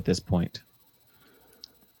process at this point.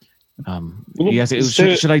 Well, Yes, is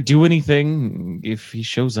there- should I do anything if he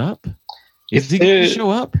shows up? If Is he going to there- show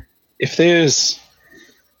up? If there's,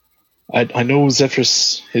 I know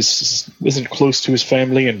Zephyrus isn't close to his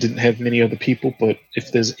family and didn't have many other people, but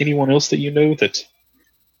if there's anyone else that you know that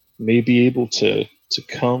may be able to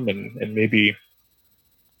come and maybe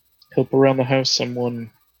help around the house, someone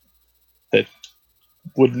that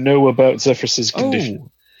would know about Zephyrus's condition.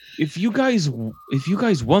 Oh, if you guys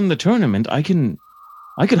won the tournament, I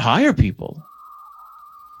could hire people.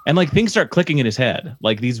 And like things start clicking in his head,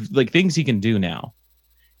 like these like things he can do now.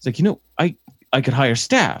 It's like, I could hire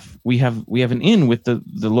staff. We have an inn with the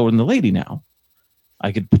lord and the lady now.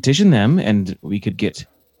 I could petition them, and we could get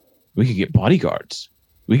bodyguards.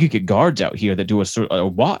 We could get guards out here that do a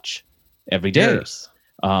watch every day. Yes.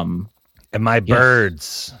 And my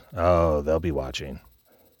birds, they'll be watching.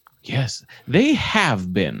 Yes, they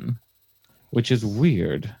have been, which is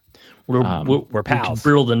weird. We're We're pals. We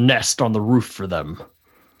can build a nest on the roof for them.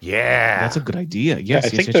 Yeah. That's a good idea. Yes, I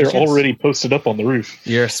yes, think yes, they're yes, yes. already posted up on the roof.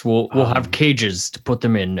 Yes, we'll have cages to put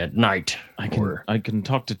them in at night. I can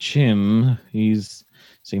talk to Chim. He's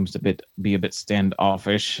seems to be a bit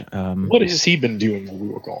standoffish. What has he been doing while we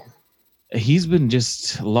were gone? He's been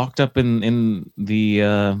just locked up in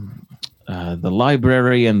the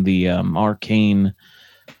library and the arcane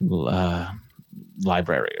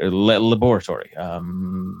library or laboratory,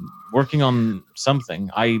 working on something.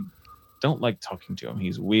 I don't like talking to him.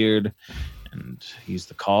 He's weird, and he's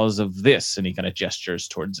the cause of this. And he kind of gestures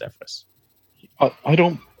towards Zephyrus. I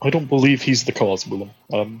don't believe he's the cause,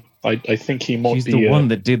 Willem. I think he might He's be the one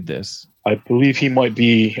that did this. I believe he might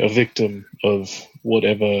be a victim of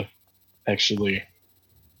whatever actually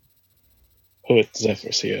hurt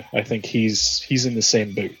Zephyrus here. I think he's in the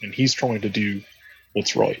same boat, and he's trying to do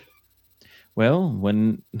what's right. Well,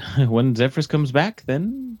 when Zephyrus comes back,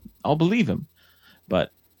 then I'll believe him.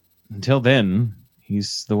 But until then,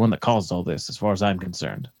 he's the one that caused all this, as far as I'm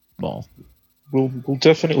concerned. Ball. We'll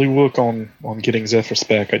definitely work on getting Zephyrus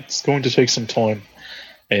back. It's going to take some time,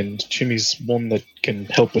 and Jimmy's one that can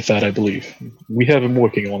help with that, I believe. We have him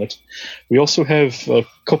working on it. We also have a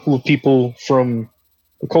couple of people from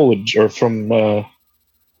the college, or from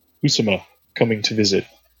Usama, coming to visit.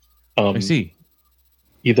 I see.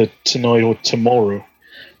 Either tonight or tomorrow.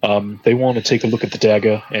 They want to take a look at the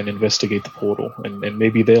dagger and investigate the portal, and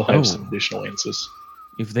maybe they'll have some additional answers.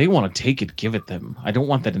 If they want to take it, give it them. I don't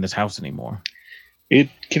want that in this house anymore. It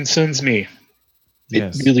concerns me.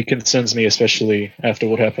 Yes. It really concerns me, especially after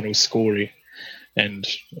what happened with Scory.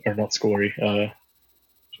 Or not Scory,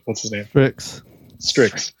 what's his name?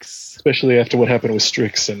 Strix. Especially after what happened with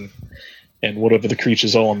Strix and whatever the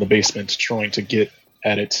creatures are in the basement trying to get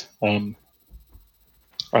at it.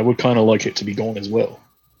 I would kind of like it to be gone as well.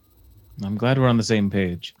 I'm glad we're on the same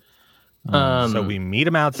page. So we meet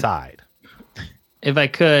him outside. If I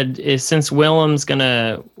could, since Willem's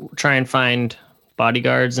gonna try and find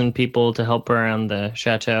bodyguards and people to help around the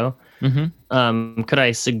chateau, could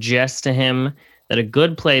I suggest to him that a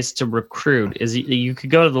good place to recruit is you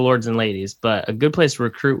could go to the lords and ladies, but a good place to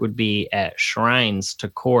recruit would be at shrines to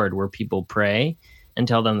Cord, where people pray, and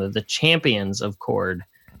tell them that the champions of Cord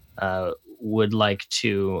would like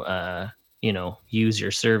to, use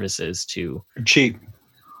your services to cheap.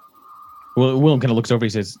 Well, Willem kind of looks over. He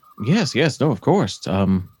says, "Yes, no, of course.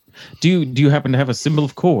 Do you happen to have a symbol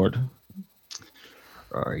of Cord?"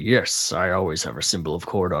 Yes, I always have a symbol of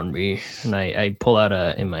Cord on me, and I pull out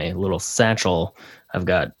in my little satchel. I've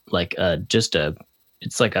got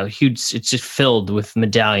it's like a huge. It's just filled with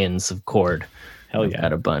medallions of Cord. Hell yeah, I've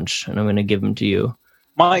got a bunch, and I'm going to give them to you.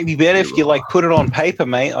 Might be better if you put it on paper,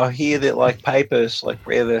 mate. I hear that paper's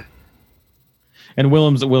rather. And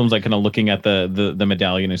Willem's kind of looking at the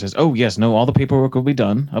medallion and says, "Oh yes, no, all the paperwork will be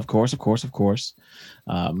done. Of course."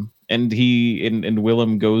 And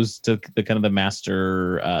Willem goes to the kind of the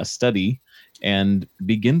master study and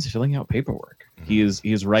begins filling out paperwork. He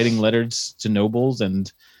is writing letters to nobles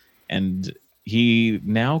and he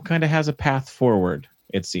now kind of has a path forward.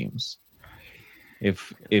 It seems,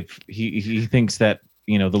 if he thinks that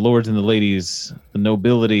the lords and the ladies, the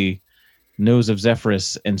nobility, knows of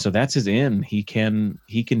Zephyrus, and so that's his in. He can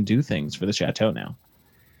do things for the chateau now.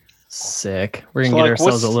 Sick. We're gonna get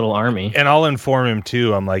ourselves a little army. And I'll inform him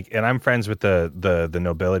too. I'm friends with the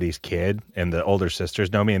nobility's kid, and the older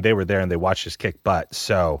sisters know me, and they were there and they watched us kick butt.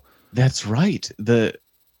 So that's right. The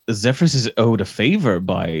Zephyrus is owed a favor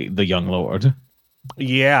by the young lord.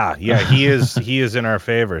 Yeah, he is in our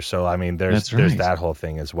favor. So there's that whole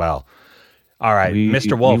thing as well. All right,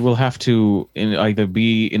 Mr. Wolf. We will have to either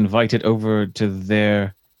be invited over to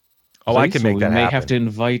their place, I can make that happen. We may have to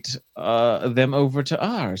invite them over to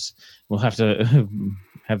ours. We'll have to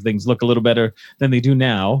have things look a little better than they do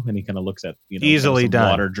now. And he kind of looks at easily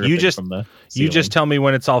done. Water dripping from the ceiling. You just tell me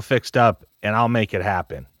when it's all fixed up, and I'll make it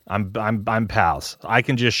happen. I'm pals. I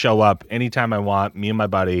can just show up anytime I want. Me and my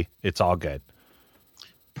buddy. It's all good.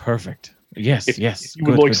 Perfect. Yes. If you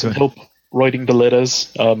would like some help writing the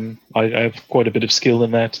letters, I have quite a bit of skill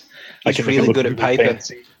in that. He's really good at paper.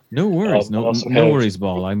 Fancy. No worries. No worries,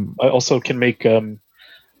 Ball. I also can make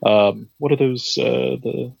what are those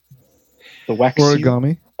the wax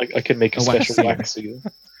origami. seal? I can make a special wax seal.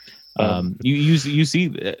 You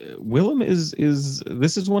see, Willem is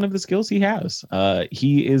this is one of the skills he has.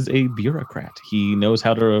 He is a bureaucrat. He knows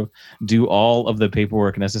how to do all of the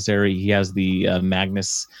paperwork necessary. He has the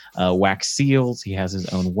Magnus wax seals. He has his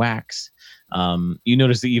own wax. You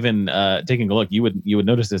notice that even taking a look, you would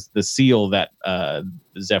notice the seal that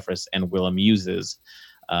Zephyrus and Willem uses.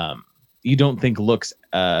 You don't think looks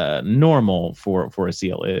normal for a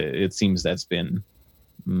seal. It seems that's been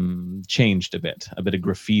changed a bit of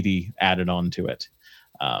graffiti added onto it,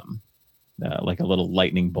 like a little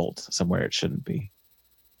lightning bolt somewhere it shouldn't be.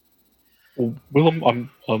 Well,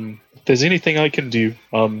 Willem, if there's anything I can do,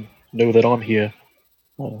 know that I'm here.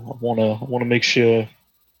 I wanna make sure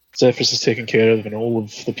Zephyrus is taken care of, and all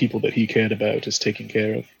of the people that he cared about is taken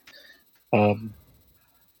care of.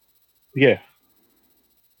 Yeah.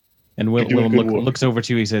 And Willem looks over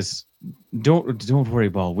to you. He says, "Don't worry,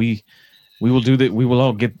 Ball. We will do that. We will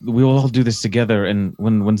all do this together. And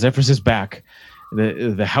when Zephyrus is back,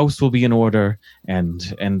 the house will be in order, and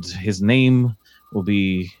his name will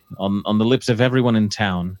be on the lips of everyone in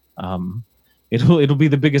town. It'll be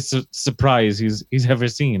the biggest surprise he's ever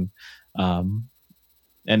seen.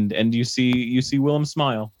 And you see Willem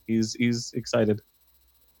smile. He's excited.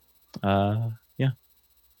 Yeah.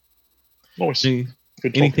 Nice.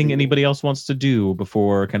 Anything anybody else wants to do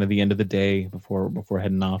before kind of the end of the day, before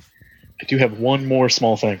heading off? I do have one more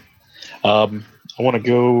small thing. I want to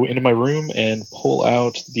go into my room and pull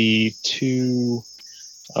out the 2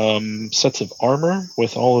 sets of armor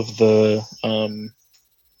with all of the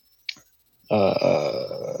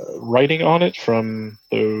writing on it from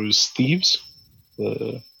those thieves.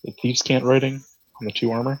 The thieves' cant writing on the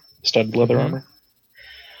 2 armor, studded leather armor.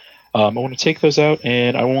 I want to take those out,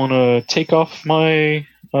 and I want to take off my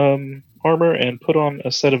armor and put on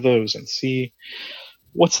a set of those and see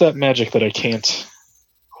what's that magic that I can't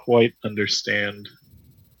quite understand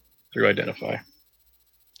or identify.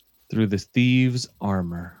 Through the thieves'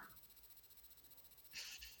 armor.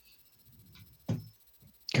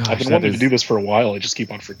 Gosh, I've been wanting to do this for a while. I just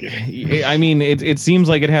keep on forgetting. I mean, it seems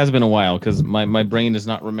like it has been a while because my brain is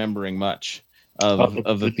not remembering much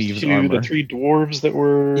of the thieves' armor. The 3 dwarves that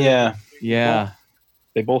were... Yeah.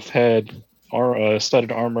 They both had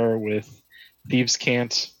studded armor with thieves'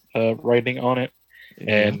 cant writing on it.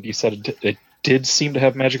 And you said it did seem to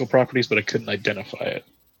have magical properties, but I couldn't identify it.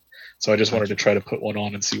 So I just wanted to try to put one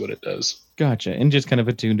on and see what it does. Gotcha. And just kind of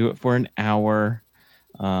attune to it for an hour.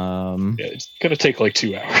 Yeah, it's going to take like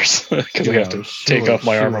 2 hours because I have to take off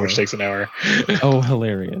my armor, which takes an hour. Oh,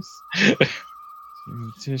 hilarious.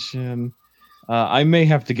 Magician. I may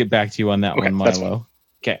have to get back to you on that one, Milo.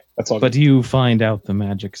 Okay. That's all. But you find out the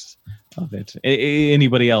magics of it.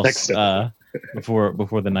 Anybody else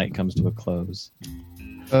before the night comes to a close?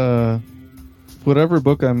 Whatever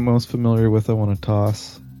book I'm most familiar with, I want to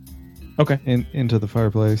toss. Okay. Into the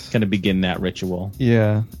fireplace. Kind of begin that ritual.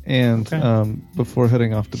 Yeah, and before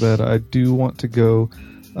heading off to bed, I do want to go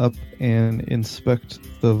up and inspect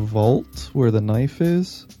the vault where the knife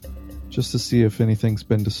is, just to see if anything's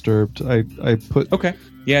been disturbed. I put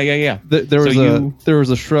Yeah. There was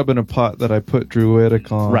a shrub in a pot that I put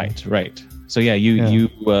druidic on. Right. So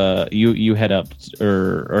you head up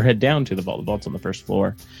or head down to the vault. The vault's on the first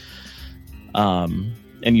floor.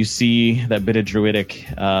 And you see that bit of druidic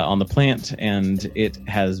on the plant, and it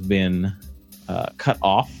has been cut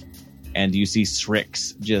off. And you see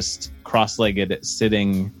Strix just cross-legged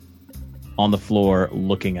sitting on the floor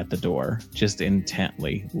looking at the door, just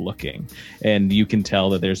intently looking. And you can tell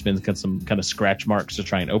that there's been some kind of scratch marks to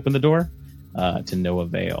try and open the door to no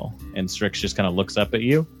avail. And Strix just kind of looks up at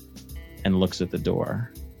you and looks at the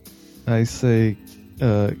door. I say,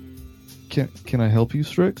 can I help you,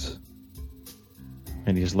 Strix?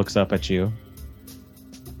 And he just looks up at you.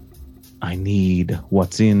 I need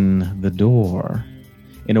what's in the door.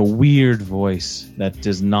 In a weird voice that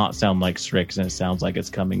does not sound like Strix, and it sounds like it's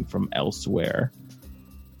coming from elsewhere.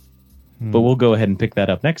 But we'll go ahead and pick that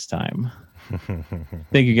up next time.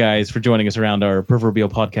 Thank you guys for joining us around our proverbial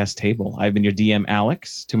podcast table. I've been your DM,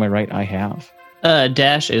 Alex. To my right, I have...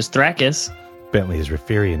 Dash is Thrakis. Bentley is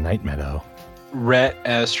Rafiri and Night Meadow. Rhett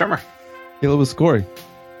as Strummer. Caleb was Scory.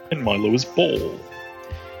 And Milo is Bowl.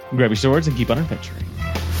 Grab your swords and keep on adventuring.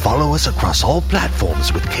 Follow us across all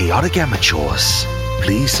platforms with Chaotic Amateurs.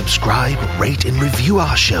 Please subscribe, rate, and review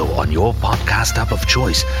our show on your podcast app of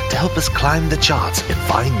choice to help us climb the charts and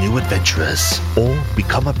find new adventurers. Or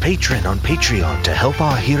become a patron on Patreon to help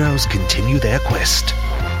our heroes continue their quest.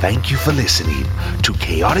 Thank you for listening to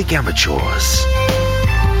Chaotic Amateurs.